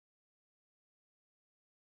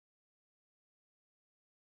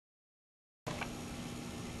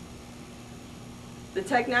The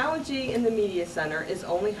technology in the Media Center is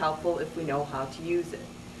only helpful if we know how to use it.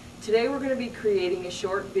 Today we're going to be creating a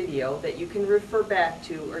short video that you can refer back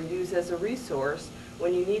to or use as a resource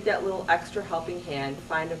when you need that little extra helping hand to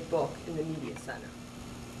find a book in the Media Center.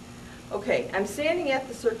 Okay, I'm standing at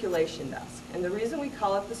the circulation desk, and the reason we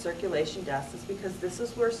call it the circulation desk is because this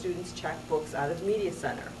is where students check books out of the Media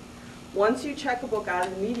Center. Once you check a book out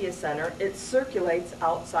of the Media Center, it circulates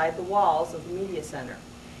outside the walls of the Media Center.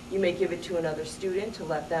 You may give it to another student to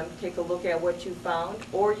let them take a look at what you found,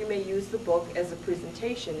 or you may use the book as a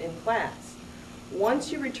presentation in class.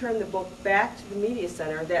 Once you return the book back to the Media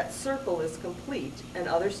Center, that circle is complete, and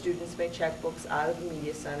other students may check books out of the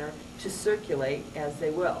Media Center to circulate as they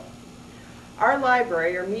will. Our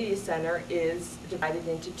library, or Media Center, is divided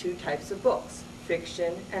into two types of books,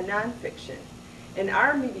 fiction and nonfiction. In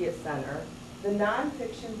our Media Center, the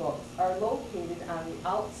nonfiction books are located on the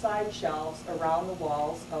outside shelves around the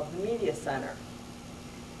walls of the Media Center.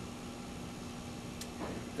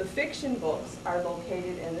 The fiction books are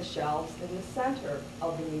located in the shelves in the center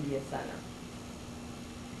of the Media Center.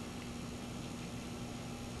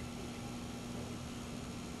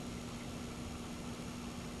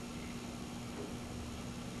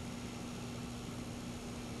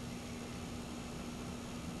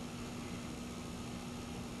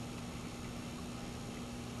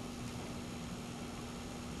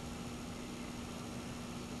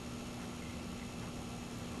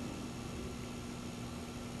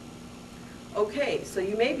 Okay, so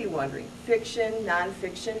you may be wondering, fiction,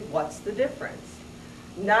 nonfiction, what's the difference?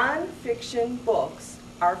 Nonfiction books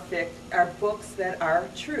are books that are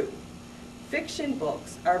true. Fiction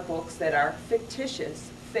books are books that are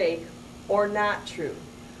fictitious, fake, or not true.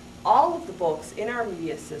 All of the books in our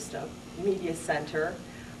Media Center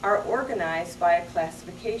are organized by a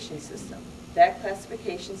classification system. That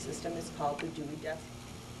classification system is called the Dewey Decimal.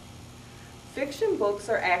 Fiction books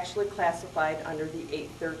are actually classified under the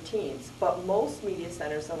 813s, but most Media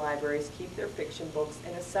Centers and libraries keep their fiction books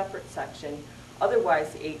in a separate section,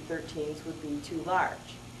 otherwise the 813s would be too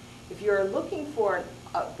large. If you're looking for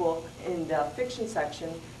a book in the fiction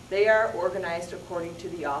section, they are organized according to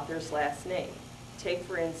the author's last name. Take,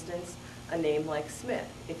 for instance, a name like Smith.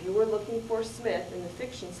 If you were looking for Smith in the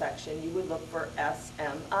fiction section, you would look for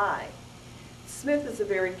S-M-I. Smith is a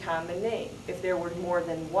very common name. If there were more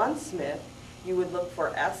than one Smith, you would look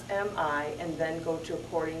for S-M-I and then go to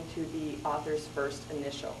according to the author's first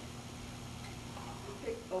initial.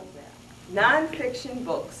 Nonfiction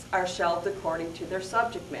books are shelved according to their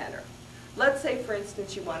subject matter. Let's say, for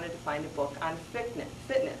instance, you wanted to find a book on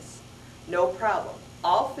fitness. No problem.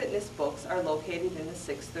 All fitness books are located in the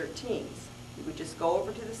 613s. You would just go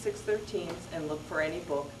over to the 613s and look for any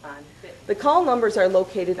book on fitness. The call numbers are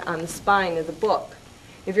located on the spine of the book.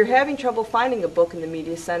 If you're having trouble finding a book in the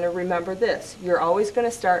Media Center, remember this. You're always going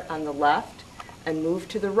to start on the left and move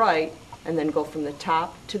to the right and then go from the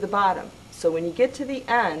top to the bottom. So when you get to the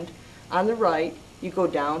end on the right, you go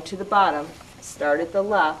down to the bottom, start at the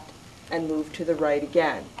left, and move to the right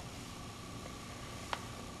again.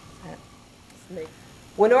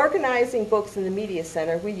 When organizing books in the Media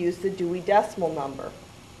Center, we use the Dewey Decimal Number.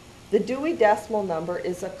 The Dewey Decimal Number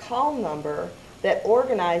is a call number that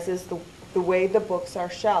organizes the way the books are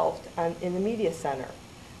shelved in the Media Center.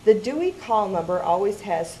 The Dewey call number always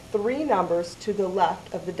has 3 numbers to the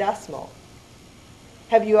left of the decimal.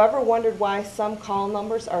 Have you ever wondered why some call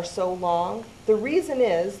numbers are so long? The reason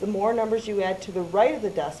is the more numbers you add to the right of the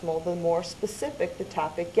decimal, the more specific the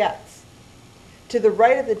topic gets. To the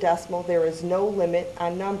right of the decimal, there is no limit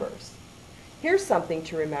on numbers. Here's something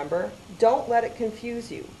to remember. Don't let it confuse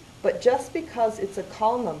you. But just because it's a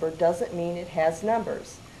call number doesn't mean it has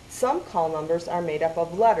numbers. Some call numbers are made up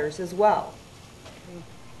of letters as well.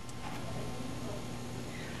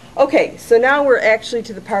 Okay, so now we're actually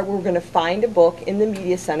to the part where we're going to find a book in the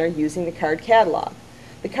Media Center using the card catalog.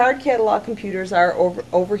 The card catalog computers are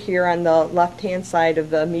over here on the left-hand side of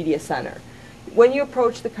the Media Center. When you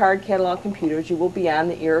approach the card catalog computers, you will be on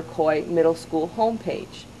the Iroquois Middle School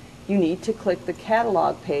homepage. You need to click the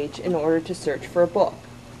catalog page in order to search for a book.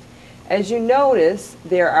 As you notice,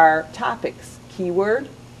 there are topics: keyword,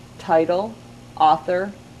 title,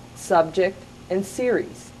 author, subject, and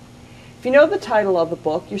series. If you know the title of the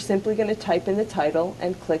book, you're simply going to type in the title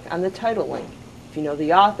and click on the title link. If you know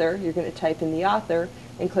the author, you're going to type in the author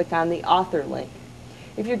and click on the author link.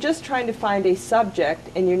 If you're just trying to find a subject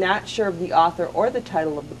and you're not sure of the author or the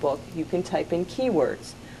title of the book, you can type in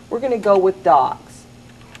keywords. We're going to go with dogs.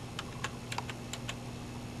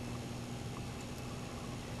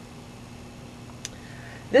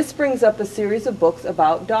 This brings up a series of books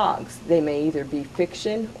about dogs. They may either be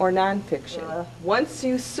fiction or nonfiction. Once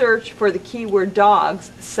you search for the keyword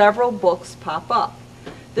dogs, several books pop up.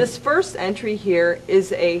 This first entry here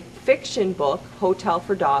is a fiction book, Hotel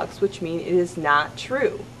for Dogs, which means it is not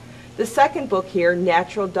true. The second book here,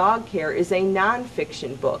 Natural Dog Care, is a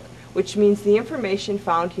nonfiction book, which means the information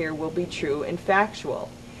found here will be true and factual.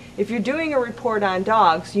 If you're doing a report on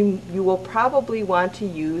dogs, you will probably want to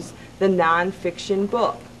use the nonfiction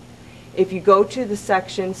book. If you go to the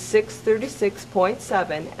section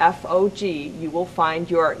 636.7 FOG, you will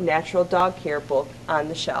find your Natural Dog Care book on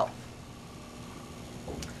the shelf.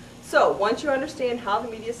 So, once you understand how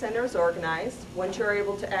the Media Center is organized, once you're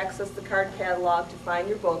able to access the card catalog to find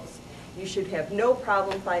your books, you should have no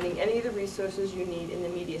problem finding any of the resources you need in the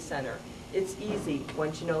Media Center. It's easy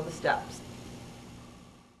once you know the steps.